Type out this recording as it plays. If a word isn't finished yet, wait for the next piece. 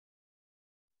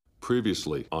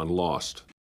Previously on Lost.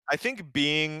 I think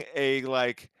being a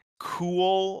like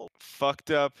cool,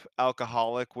 fucked up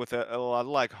alcoholic with a lot of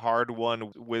like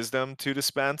hard-won wisdom to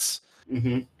dispense,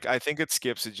 I think it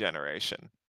skips a generation.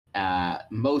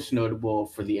 Most notable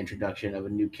for the introduction of a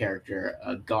new character,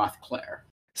 Goth Claire.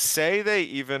 Say they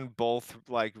even both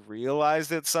like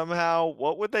realized it somehow,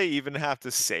 what would they even have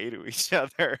to say to each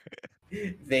other?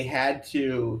 They had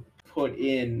to put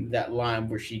in that line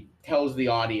where she tells the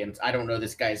audience, I don't know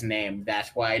this guy's name. That's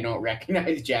why I don't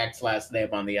recognize Jack's last name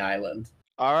on the island.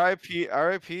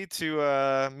 R.I.P.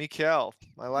 to Mikhail.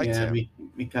 I liked him.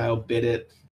 Mikhail bit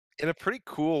it. In a pretty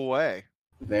cool way.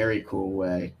 Very cool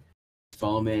way.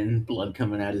 Foaming, blood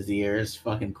coming out his ears.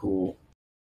 Fucking cool.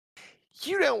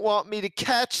 You don't want me to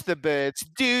catch the birds,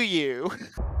 do you?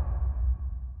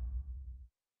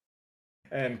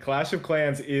 And Clash of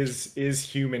Clans is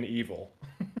human evil.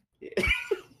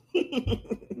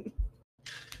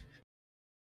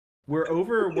 We're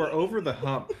over the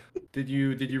hump. Did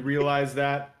you realize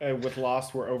that with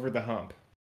Lost we're over the hump?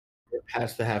 We're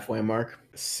past the halfway mark.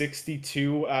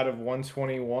 62 out of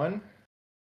 121.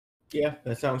 Yeah,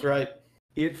 that sounds right.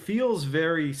 It feels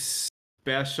very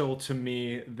special to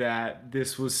me that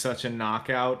this was such a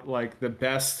knockout. Like the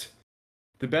best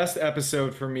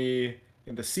episode for me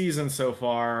in the season so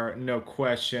far, no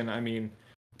question. I mean,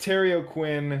 Terry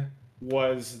O'Quinn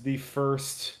was the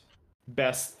first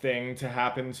best thing to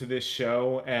happen to this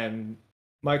show, and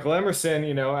Michael Emerson,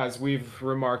 you know, as we've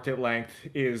remarked at length,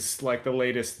 is like the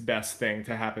latest best thing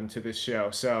to happen to this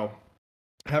show. So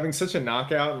having such a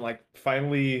knockout and like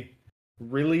finally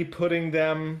really putting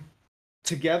them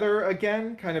together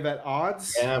again, kind of at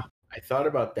odds. Yeah, I thought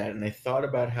about that, and I thought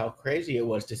about how crazy it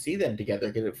was to see them together,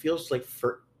 because it feels like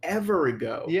forever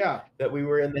ago that we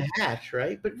were in the hatch,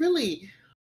 right? But really,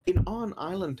 in on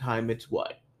island time, it's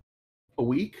what? A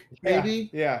week, maybe?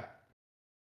 Yeah.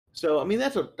 So, I mean,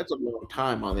 that's a long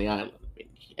time on the island. I mean,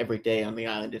 every day on the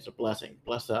island is a blessing.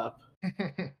 Bless up.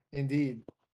 Indeed.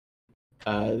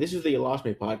 This is the Lost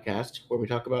Me podcast, where we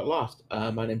talk about Lost.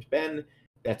 My name's Ben.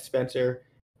 That's Spencer.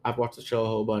 I've watched the show a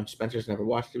whole bunch. Spencer's never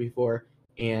watched it before.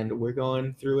 And we're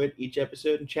going through it each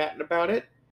episode and chatting about it.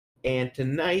 And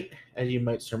tonight, as you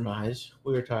might surmise,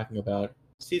 we are talking about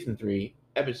Season 3,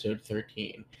 Episode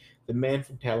 13, The Man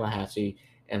from Tallahassee.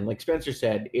 And like Spencer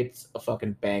said, it's a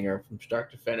fucking banger from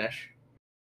start to finish.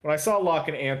 When I saw Locke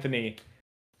and Anthony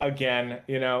again,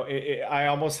 you know, I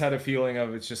almost had a feeling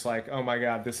of it's just like, oh my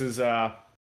god, this is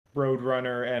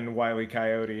Roadrunner and Wile E.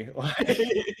 Coyote.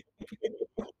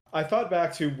 I thought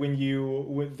back to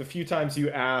with the few times you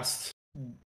asked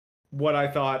what I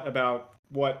thought about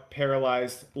what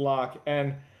paralyzed Locke,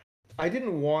 and I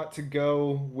didn't want to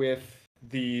go with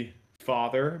the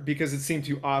father because it seemed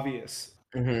too obvious.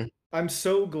 Mm-hmm. I'm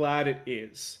so glad it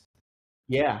is.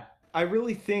 Yeah. I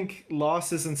really think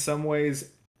Lost is in some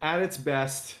ways at its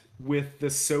best with the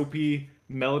soapy,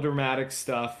 melodramatic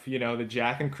stuff, you know, the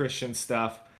Jack and Christian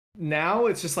stuff. Now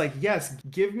it's just like, yes,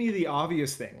 give me the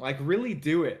obvious thing. Like, really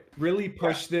do it. Really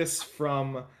push this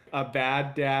from a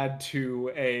bad dad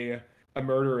to a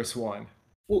murderous one.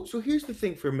 Well, so here's the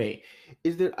thing for me,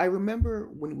 is that I remember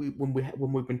when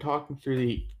we've been talking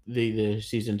through the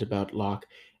seasons about Locke,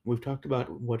 we've talked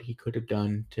about what he could have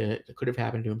done could have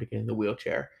happened to him to get in the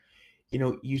wheelchair. You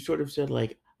know, you sort of said,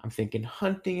 like, I'm thinking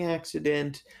hunting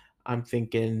accident. I'm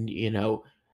thinking, you know,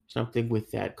 something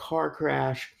with that car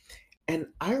crash. And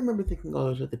I remember thinking all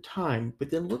those at the time, but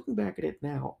then looking back at it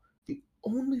now, the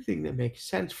only thing that makes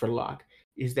sense for Locke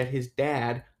is that his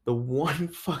dad, the one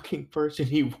fucking person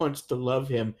he wants to love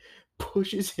him,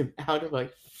 pushes him out of a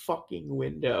fucking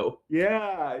window.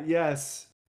 Yeah, yes.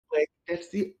 Like, that's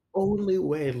the only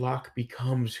way Locke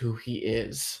becomes who he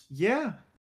is. Yeah.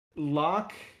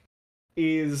 Locke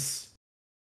is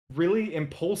really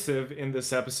impulsive in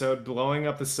this episode, blowing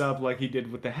up the sub like he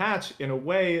did with the hatch in a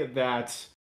way that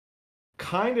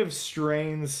kind of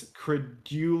strains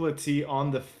credulity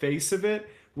on the face of it,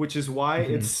 which is why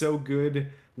it's so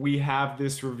good we have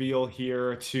this reveal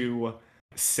here to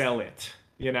sell it,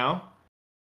 you know?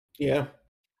 Yeah.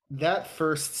 That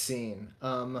first scene,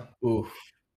 Oof.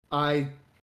 I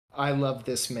love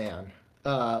this man.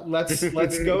 Let's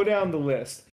go down the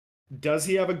list. Does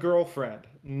he have a girlfriend?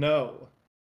 No.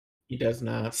 He does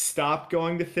not. Stop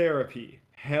going to therapy.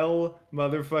 Hell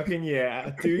motherfucking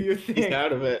yeah. Do your thing. He's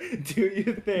out of it. Do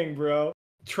your thing, bro.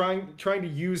 Trying to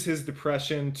use his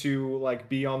depression to like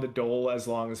be on the dole as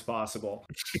long as possible.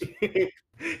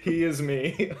 He is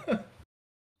me.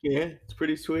 Yeah, it's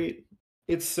pretty sweet.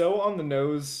 It's so on the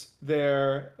nose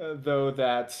there, though,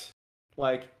 that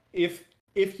like if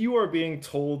you are being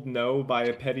told no by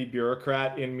a petty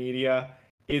bureaucrat in media,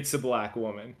 it's a black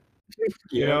woman.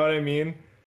 You know what I mean?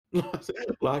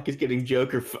 Locke is getting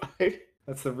Joker-fied.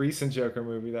 That's the recent Joker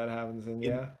movie that happens in,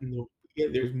 yeah. Yeah,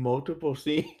 there's multiple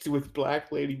scenes with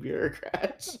black lady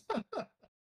bureaucrats.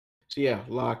 So yeah,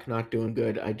 Locke not doing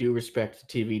good. I do respect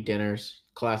TV dinners,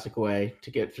 classic way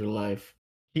to get through life.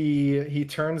 He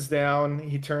turns down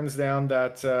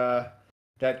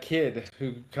that kid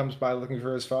who comes by looking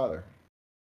for his father.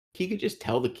 He could just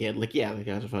tell the kid, like, yeah, the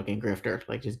guy's a fucking grifter.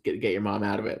 Like, just get your mom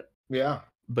out of it. Yeah.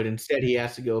 But instead, he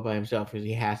has to go by himself because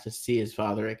he has to see his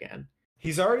father again.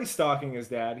 He's already stalking his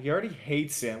dad. He already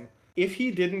hates him. If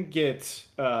he didn't get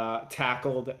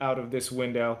tackled out of this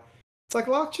window, it's like,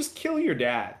 Locke, just kill your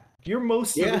dad. You're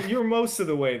most of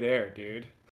the way there, dude.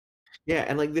 Yeah,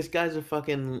 and like this guy's a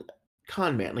fucking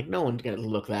con man. Like no one's gonna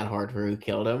look that hard for who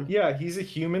killed him. Yeah, he's a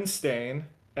human stain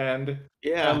and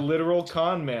a literal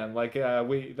con man. Like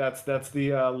that's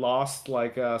the Lost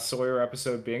Sawyer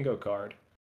episode bingo card.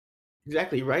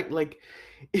 Exactly right. Like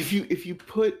if you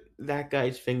put that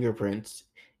guy's fingerprints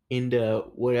into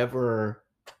whatever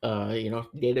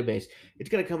database, it's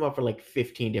gonna come up for like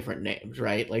 15 different names,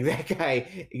 right? Like that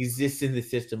guy exists in the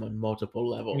system on multiple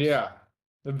levels. Yeah,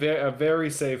 a very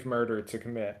safe murder to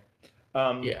commit.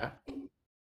 Yeah.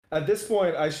 At this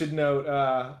point, I should note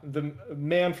the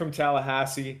man from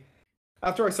Tallahassee.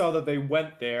 After I saw that they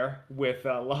went there with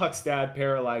Locke's dad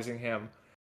paralyzing him,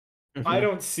 I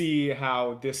don't see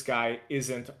how this guy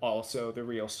isn't also the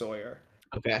real Sawyer.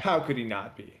 Okay. How could he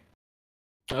not be?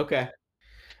 Okay.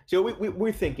 So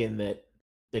we're thinking that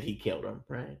he killed him,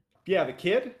 right? Yeah, the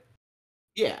kid?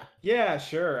 Yeah. Yeah,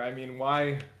 sure. I mean,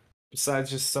 why? Besides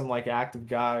just some act of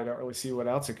God, I don't really see what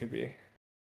else it could be.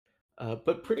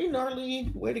 But pretty gnarly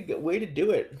way to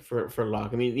do it for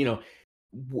Locke. I mean,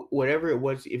 whatever it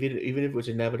was, even if it was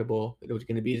inevitable that it was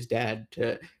going to be his dad,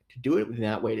 to do it in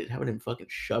that way, to having him fucking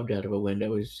shoved out of a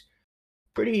window is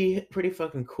pretty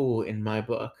fucking cool in my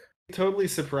book. Totally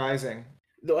surprising.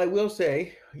 Though I will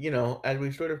say, as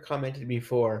we sort of commented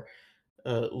before,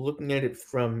 looking at it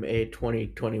from a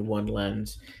 2021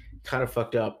 lens, kind of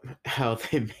fucked up how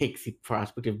they make the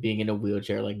prospect of being in a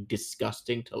wheelchair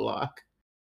disgusting to Locke.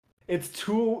 It's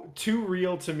too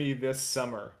real to me this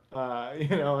summer. You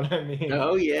know what I mean?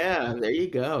 Oh yeah, there you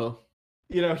go.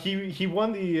 He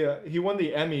won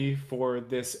the Emmy for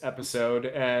this episode,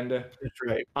 and that's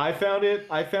right. I found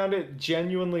it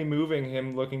genuinely moving,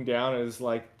 him looking down at his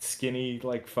skinny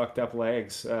fucked up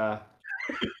legs.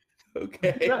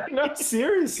 Okay. No,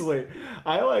 seriously,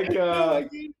 I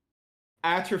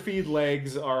atrophied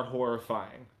legs are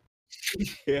horrifying.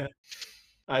 Yeah.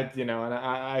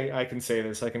 I can say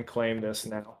this. I can claim this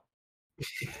now.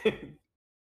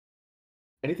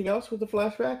 Anything else with the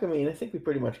flashback? I mean, I think we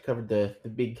pretty much covered the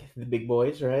big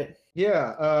boys, right?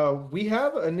 Yeah. We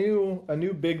have a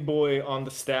new big boy on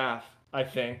the staff, I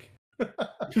think.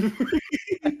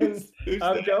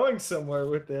 I'm going somewhere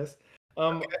with this.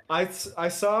 Okay. I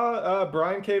saw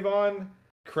Brian K. Vaughan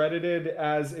credited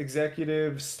as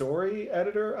executive story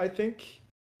editor, I think.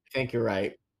 I think you're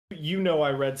right. I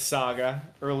read Saga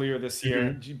earlier this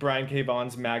year, Brian K.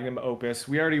 Vaughan's magnum opus.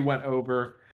 We already went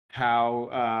over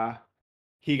how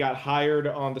he got hired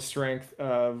on the strength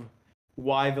of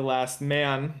Y: The Last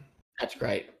Man. That's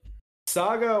right.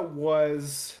 Saga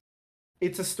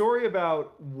it's a story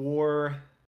about war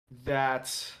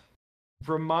that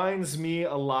reminds me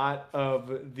a lot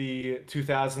of the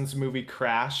 2000s movie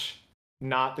Crash,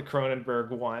 not the Cronenberg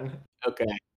one. Okay.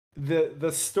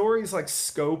 The story's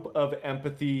scope of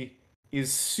empathy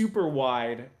is super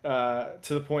wide, to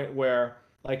the point where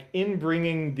in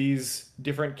bringing these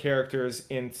different characters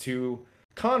into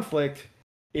conflict,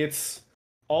 it's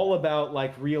all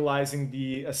about realizing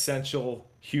the essential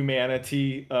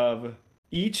humanity of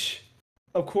each.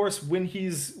 Of course, when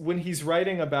he's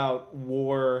writing about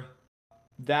war,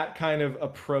 that kind of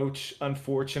approach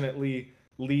unfortunately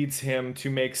leads him to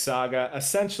make Saga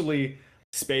essentially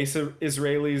space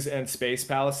Israelis and space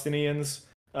Palestinians,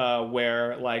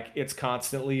 where it's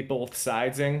constantly both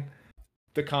sidesing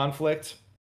the conflict,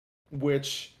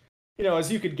 which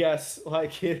as you could guess,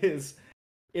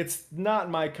 it's not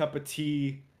my cup of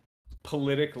tea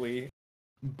politically,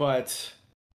 but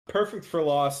perfect for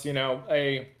Lost.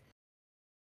 A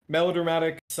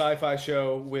melodramatic sci-fi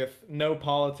show with no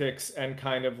politics and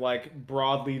kind of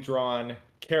broadly drawn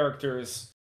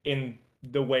characters in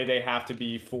the way they have to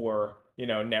be for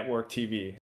network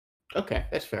TV. Okay,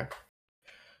 that's fair.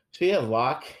 So yeah,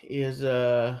 Locke is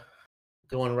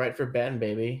going right for Ben,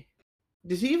 baby.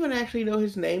 Does he even actually know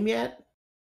his name yet?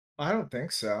 I don't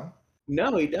think so.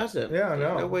 No, he doesn't. Yeah,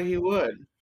 no. No way he would.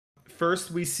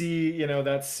 First, we see,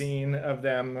 that scene of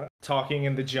them talking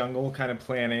in the jungle, kind of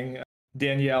planning.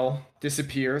 Danielle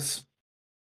disappears.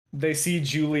 They see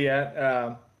Juliet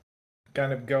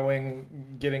kind of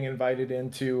getting invited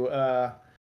into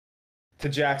to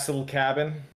Jack's little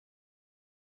cabin.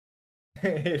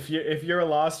 if you're a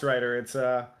Lost writer, it's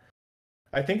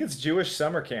I think it's Jewish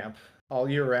summer camp all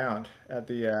year round at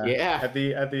the at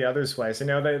the other's place.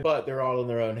 But they're all in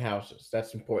their own houses.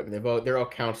 That's important. They're all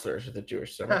counselors at the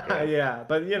Jewish summer camp. Yeah,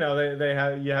 but they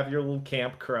have you have your little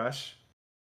camp crush.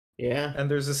 Yeah, and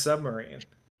there's a submarine.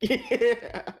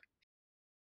 Yeah.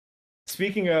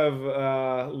 Speaking of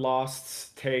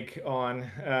Lost's take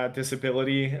on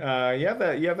disability, you have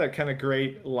that kind of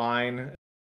great line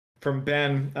from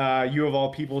Ben. You of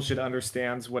all people should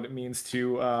understand what it means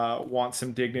to want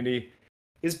some dignity.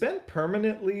 Is Ben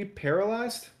permanently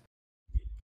paralyzed?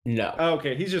 No. Oh,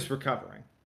 okay, he's just recovering.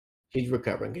 He's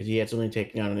recovering because he had something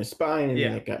taken out on his spine and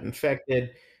then it got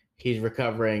infected. He's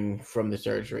recovering from the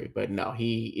surgery, but no,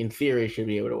 he in theory should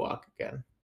be able to walk again.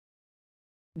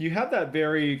 You have that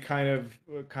very kind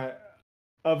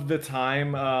of the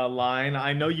time line.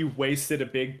 I know you wasted a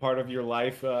big part of your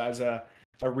life as a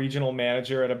regional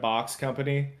manager at a box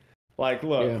company. Like,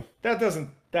 look, that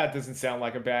doesn't sound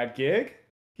like a bad gig.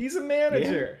 He's a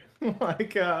manager. Yeah.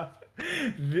 Like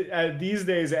these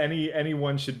days,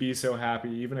 anyone should be so happy,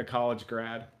 even a college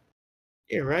grad.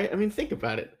 Yeah, right. I mean, think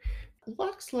about it.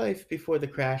 Locke's life before the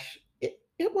crash,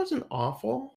 it wasn't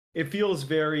awful. It feels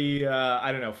very,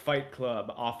 I don't know, Fight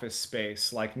Club, Office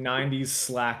Space, like 90s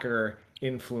slacker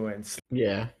influence.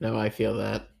 Yeah, no, I feel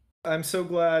that. I'm so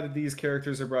glad these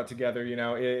characters are brought together.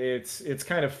 It's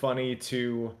kind of funny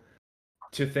to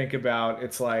think about.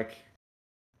 It's like,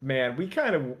 man, we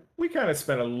kind of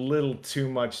spent a little too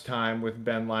much time with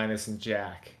Ben, Linus, and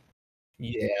Jack.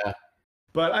 Yeah.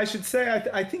 But I should say,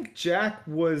 I think Jack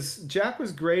was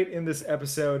great in this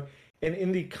episode, and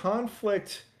in the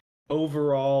conflict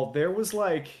overall, there was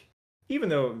even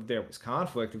though there was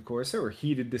conflict, of course, there were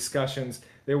heated discussions.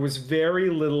 There was very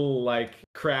little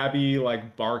crabby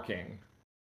barking.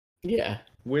 Yeah,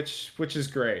 which is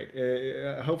great.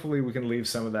 Hopefully, we can leave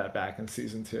some of that back in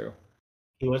season 2.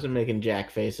 He wasn't making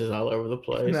Jack faces all over the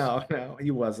place. No,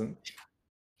 he wasn't.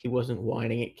 He wasn't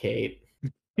whining at Kate.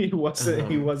 He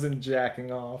wasn't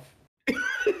jacking off.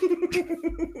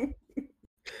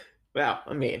 Well,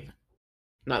 I mean,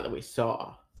 not that we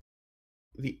saw.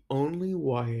 The only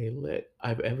YA lit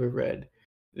I've ever read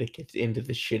that gets into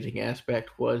the shitting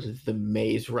aspect was The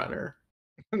Maze Runner.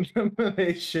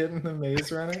 They shit in The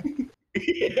Maze Runner?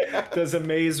 Yeah. Does a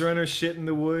maze runner shit in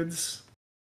the woods?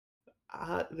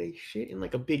 They shit in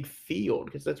a big field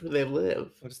because that's where they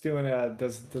live. I was doing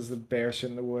does the bear shit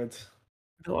in the woods?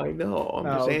 No, I know. I'm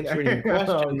just answering your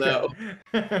question, though.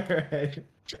 Right.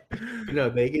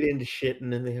 They get into shit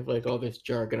and then they have all this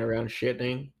jargon around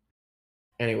shitting.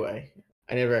 Anyway,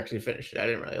 I never actually finished it. I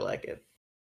didn't really like it.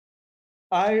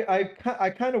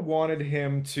 I kind of wanted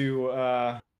him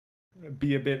to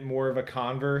be a bit more of a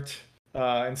convert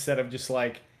instead of just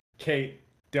Kate,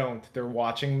 don't. They're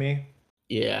watching me.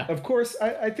 Yeah. Of course,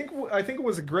 I think it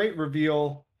was a great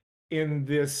reveal in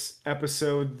this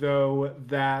episode, though,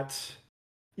 that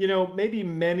maybe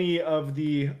many of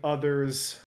the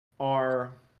others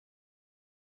are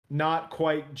not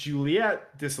quite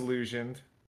Juliet disillusioned,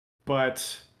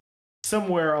 but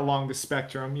somewhere along the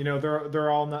spectrum.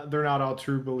 They're not all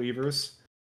true believers.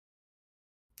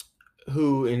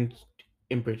 Who in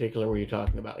particular were you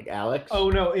talking about? Alex? Oh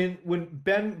no, when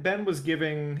Ben was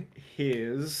giving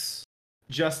his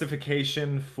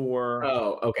justification for...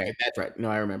 Oh, okay, that's right. No,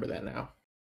 I remember that now.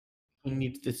 He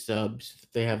needs the subs.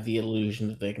 They have the illusion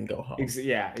that they can go home.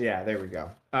 Yeah, there we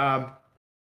go.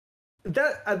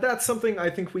 That's something I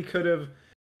think we could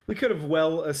have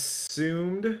well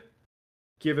assumed,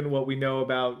 given what we know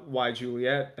about why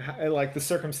Juliet, the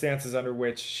circumstances under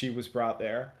which she was brought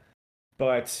there.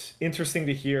 But interesting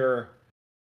to hear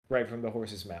right from the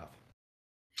horse's mouth.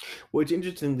 Well, it's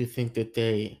interesting to think that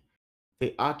they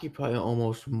occupy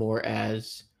almost more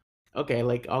as, okay,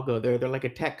 I'll go there. They're like a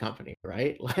tech company,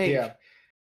 right? Yeah.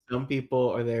 Some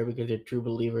people are there because they're true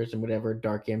believers in whatever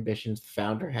dark ambitions the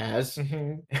founder has.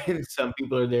 Mm-hmm. And some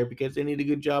people are there because they need a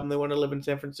good job and they want to live in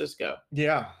San Francisco.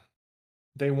 Yeah.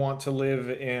 They want to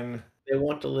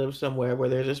live somewhere where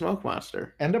there's a smoke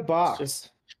monster. And a box.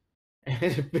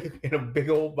 In a big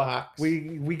old box.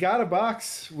 We got a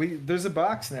box. There's a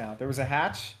box now. There was a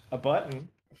hatch, a button.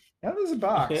 Now there's a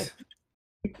box.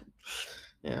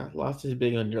 Yeah, Lost is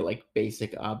big on your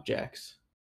basic objects.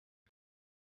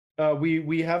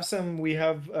 We have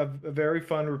a very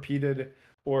fun repeated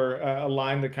or a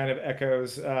line that kind of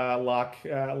echoes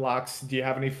Locke's. Do you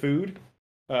have any food?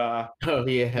 Oh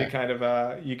yeah. The kind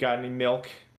of you got any milk?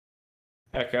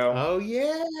 Echo. Oh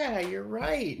yeah, you're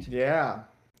right. Yeah.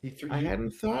 I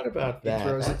hadn't thought about that.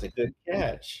 throws That's a good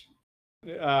catch.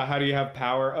 How do you have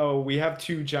power? Oh, we have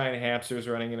 2 giant hamsters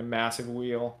running in a massive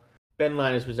wheel. Ben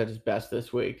Linus was at his best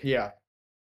this week. Yeah.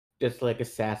 Just like a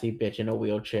sassy bitch in a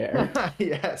wheelchair.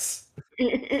 Yes.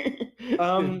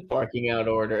 Barking out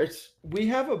orders. We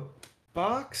have a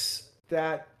box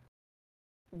that.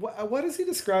 What does he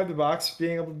describe the box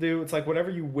being able to do? It's like whatever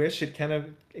you wish, it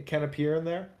can appear in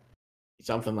there.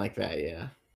 Something like that, yeah.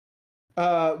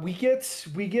 We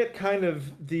get kind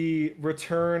of the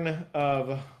return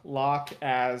of Locke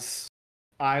as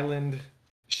island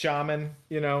shaman,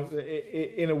 in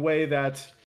a way that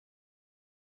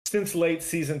since late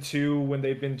season 2, when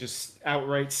they've been just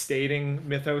outright stating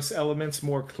mythos elements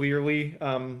more clearly,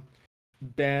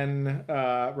 Ben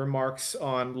remarks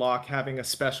on Locke having a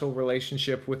special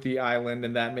relationship with the island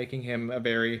and that making him a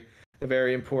very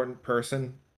important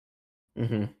person.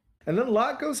 Mm-hmm. And then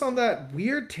Locke goes on that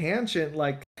weird tangent,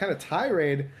 like kind of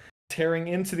tirade, tearing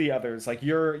into the others. Like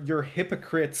you're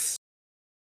hypocrites.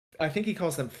 I think he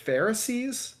calls them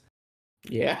Pharisees.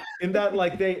 Yeah. In that,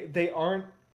 like they aren't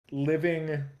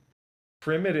living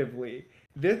primitively.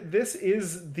 This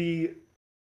is the,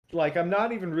 like, I'm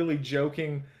not even really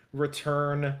joking,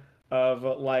 return of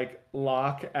like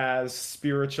Locke as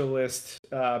spiritualist,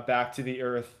 back to the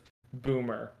earth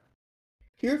boomer.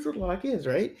 Here's what Locke is,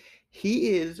 right?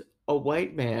 He is a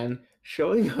white man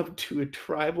showing up to a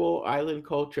tribal island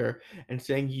culture and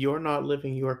saying you're not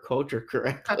living your culture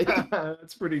correctly.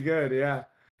 That's pretty good. Yeah.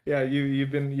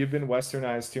 You've been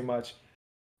westernized too much.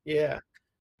 Yeah.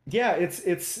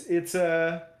 It's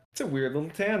a weird little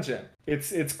tangent.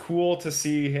 It's cool to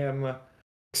see him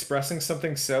expressing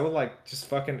something so like just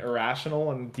fucking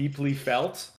irrational and deeply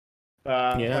felt.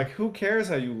 Like who cares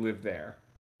how you live there?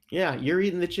 Yeah, you're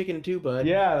eating the chicken too, bud.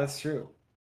 Yeah, that's true.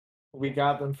 We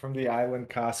got them from the island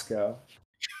Costco.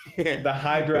 The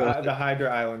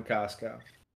Hydra Island Costco.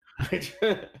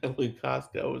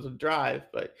 Costco was a drive,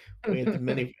 but we had the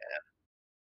minivan.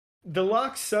 The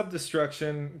Locke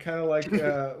sub-destruction, kind of like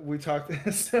we talked,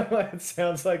 so it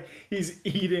sounds like he's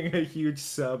eating a huge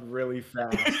sub really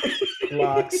fast.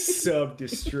 Locke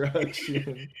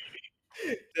sub-destruction.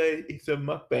 It's a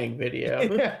mukbang video.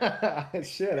 Yeah.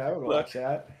 Shit, I would watch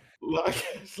that. Locke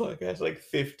has like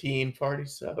 15 party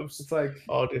subs. It's like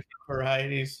all different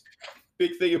varieties.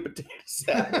 Big thing of potato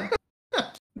salad.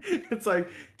 It's like,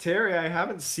 Terry, I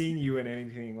haven't seen you in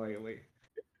anything lately.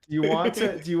 Do you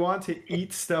want to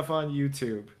eat stuff on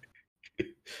YouTube?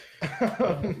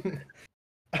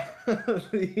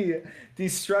 The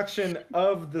destruction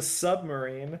of the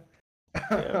submarine.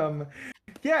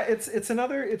 It's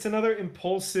another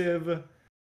impulsive,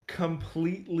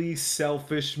 completely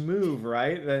selfish move,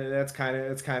 right? It's kind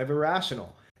of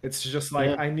irrational. It's just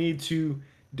like, I need to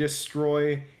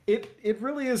destroy it. It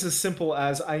really is as simple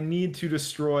as I need to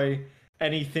destroy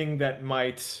anything that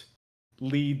might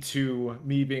lead to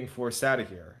me being forced out of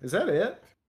here. Is that it?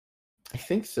 I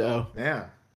think so. Yeah.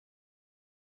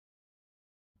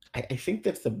 I think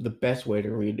that's the best way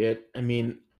to read it. I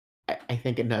mean, I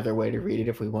think another way to read it,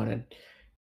 if we want to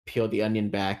peel the onion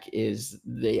back, is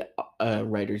the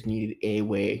writers needed a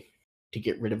way to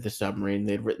get rid of the submarine.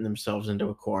 They'd written themselves into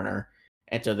a corner,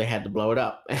 and so they had to blow it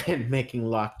up. And making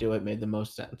Locke do it made the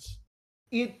most sense.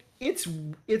 It's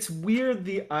weird,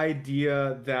 the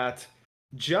idea that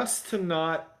just to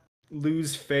not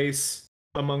lose face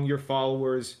among your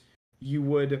followers, you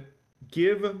would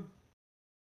give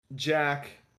Jack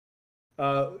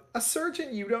a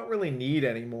surgeon you don't really need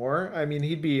anymore. I mean,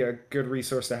 he'd be a good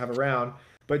resource to have around.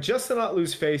 But just to not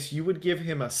lose face, you would give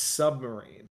him a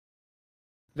submarine.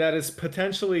 That is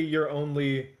potentially your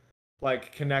only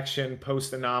like connection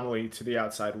post-anomaly to the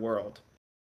outside world.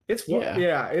 It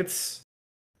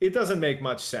doesn't make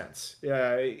much sense.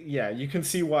 You can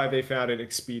see why they found it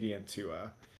expedient to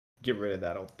get rid of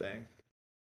that old thing.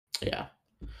 Yeah.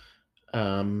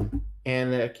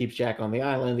 And that keeps Jack on the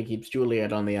island. It keeps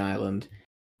Juliet on the island.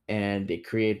 And it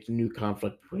creates new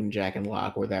conflict between Jack and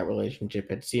Locke, where that relationship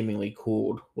had seemingly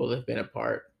cooled while they've been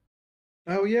apart.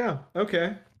 Oh, yeah.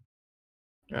 Okay.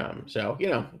 So,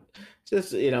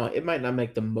 it might not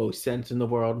make the most sense in the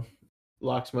world,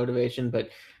 Locke's motivation, but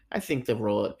I think the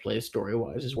role it plays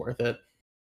story-wise is worth it.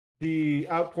 The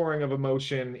outpouring of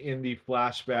emotion in the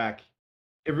flashback,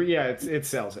 it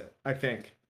sells it, I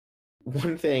think.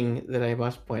 One thing that I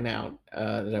must point out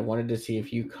that I wanted to see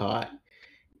if you caught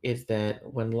is that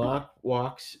when Locke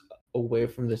walks away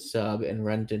from the sub and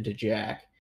runs into Jack,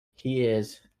 he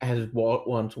is, as Walt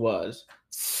once was,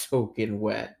 soaking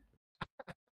wet.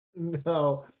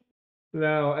 No,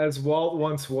 as Walt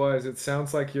once was, it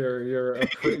sounds like you're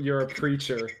a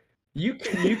preacher. You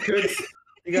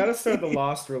gotta start the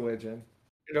Lost religion.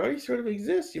 It already sort of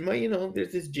exists. You might,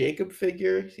 there's this Jacob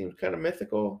figure. Seems kind of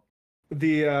mythical.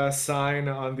 The sign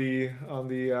on the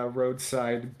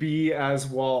roadside: "Be as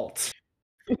Walt."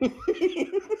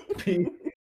 Be,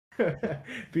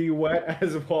 be wet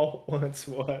as Walt once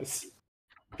was.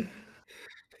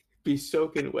 Be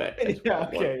soaking wet. Yeah.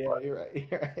 Okay. Yeah. You're right.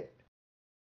 You're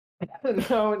right.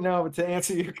 No. But to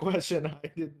answer your question, I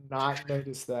did not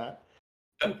notice that.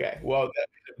 Okay. Well, that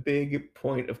was a big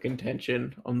point of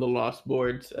contention on the Lost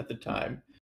boards at the time.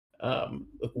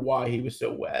 Like why he was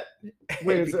so wet.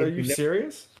 Wait, are you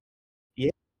serious? Yeah,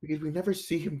 because we never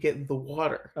see him get in the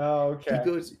water. Oh, okay.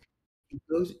 He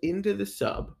goes into the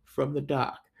sub from the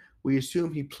dock. We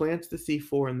assume he plants the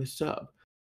C4 in the sub.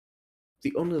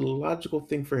 The only logical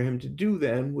thing for him to do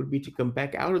then would be to come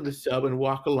back out of the sub and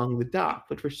walk along the dock,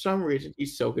 but for some reason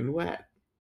he's soaking wet.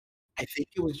 I think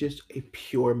it was just a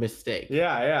pure mistake.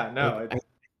 Yeah, no. Like,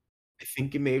 I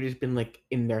think it may have just been like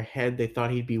in their head they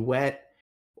thought he'd be wet,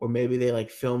 or maybe they like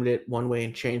filmed it one way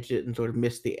and changed it and sort of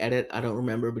missed the edit. I don't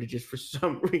remember, but it just for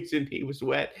some reason he was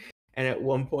wet. And at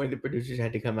one point the producers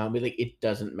had to come out and be like, "It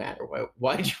doesn't matter.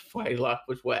 Why Locke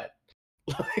was wet?"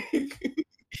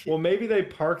 Well, maybe they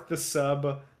parked the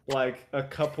sub like a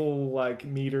couple like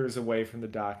meters away from the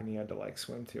dock, and he had to like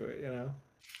swim to it.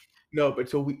 No,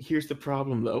 but here's the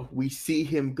problem though. We see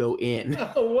him go in.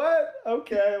 What?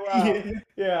 Okay, wow.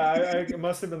 Yeah, I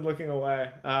must have been looking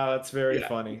away. That's very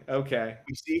funny. Okay.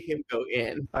 We see him go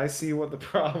in. I see what the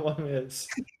problem is.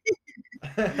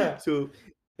 So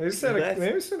maybe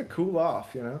it's gonna cool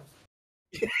off, You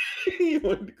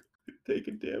want to take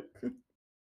a dip.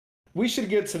 We should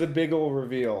get to the big old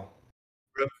reveal.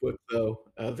 Real quick though,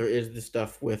 there is the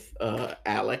stuff with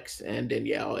Alex and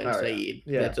Danielle and Sayid.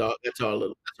 Yeah. That's all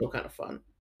kind of fun.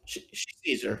 She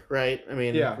sees her, right? I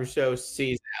mean, Yeah. Rousseau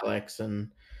sees Alex,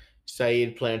 and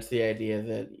Sayid plants the idea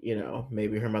that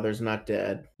maybe her mother's not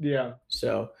dead. Yeah.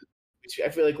 So I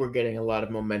feel like we're getting a lot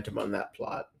of momentum on that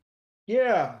plot.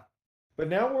 Yeah, but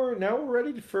now we're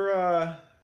ready for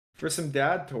some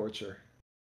dad torture.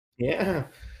 Yeah.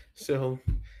 So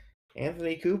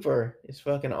Anthony Cooper is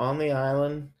fucking on the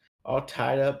island, all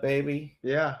tied up, baby.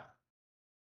 Yeah.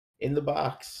 In the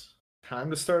box. Time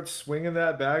to start swinging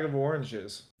that bag of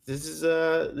oranges. This is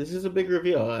a big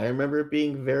reveal. I remember it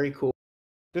being very cool.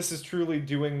 This is truly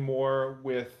doing more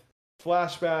with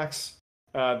flashbacks.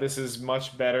 This is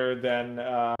much better than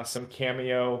some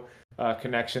cameo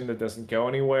connection that doesn't go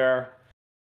anywhere.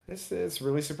 It's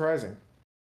really surprising.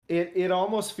 It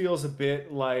almost feels a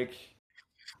bit like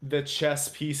the chess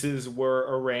pieces were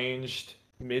arranged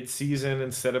mid-season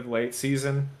instead of late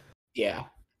season. Yeah,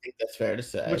 I think that's fair to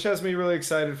say. Which has me really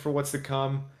excited for what's to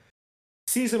come.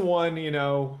 Season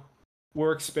 1,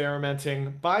 we're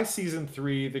experimenting. By season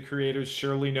 3, the creators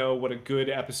surely know what a good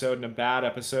episode and a bad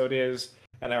episode is,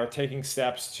 and are taking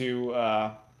steps to,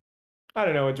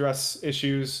 address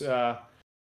issues,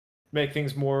 make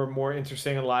things more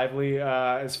interesting and lively.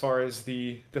 As far as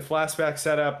the flashback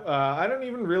setup, I don't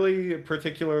even really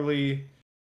particularly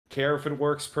care if it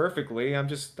works perfectly. I'm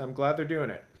glad they're doing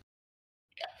it.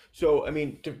 Yeah. So I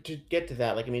mean, to get to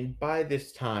that, by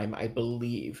this time, I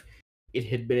believe it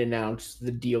had been announced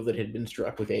the deal that had been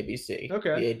struck with ABC.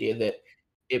 Okay. The idea that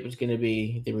it was going to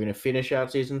be they were going to finish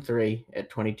out season 3 at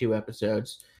 22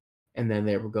 episodes, and then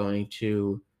they were going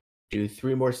to do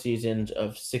 3 more seasons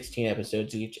of 16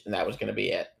 episodes each, and that was going to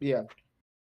be it. Yeah.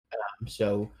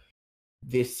 So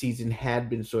this season had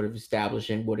been sort of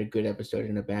establishing what a good episode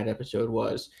and a bad episode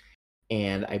was,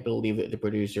 and I believe that the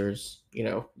producers,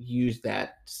 used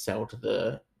that to sell to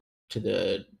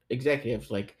the executives,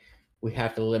 like, we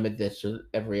have to limit this so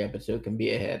every episode can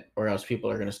be a hit, or else people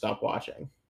are going to stop watching.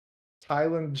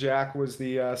 Highland Jack was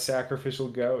the sacrificial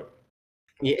goat.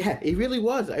 Yeah, he really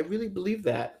was. I really believe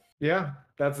that. Yeah,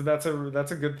 that's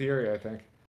a good theory, I think.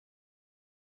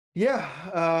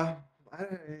 Yeah.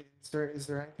 Is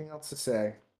there anything else to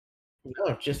say?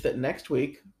 No, just that next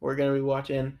week we're gonna be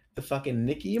watching the fucking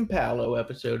Nikki and Paolo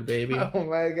episode, baby. Oh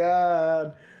my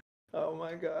god.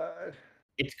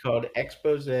 It's called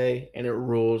Expose, and it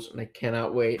rules, and I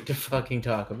cannot wait to fucking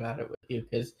talk about it with you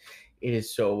because it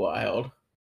is so wild.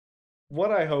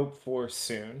 What I hope for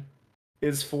soon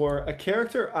is for a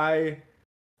character I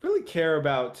really care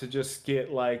about to just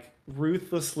get like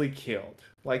ruthlessly killed.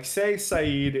 Like, say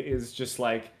Sayid is just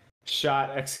like shot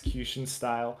execution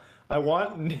style. I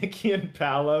want Nikki and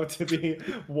Paolo to be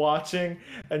watching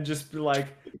and just be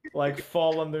like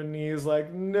fall on their knees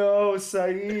like, "No,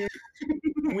 Sayid,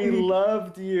 we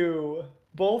loved you,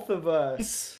 both of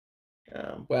us."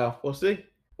 Well, we'll see.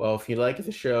 Well, if you like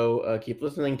the show, keep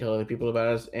listening, tell other people about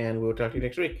us, and we'll talk to you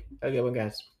next week. Have a good one,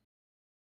 guys.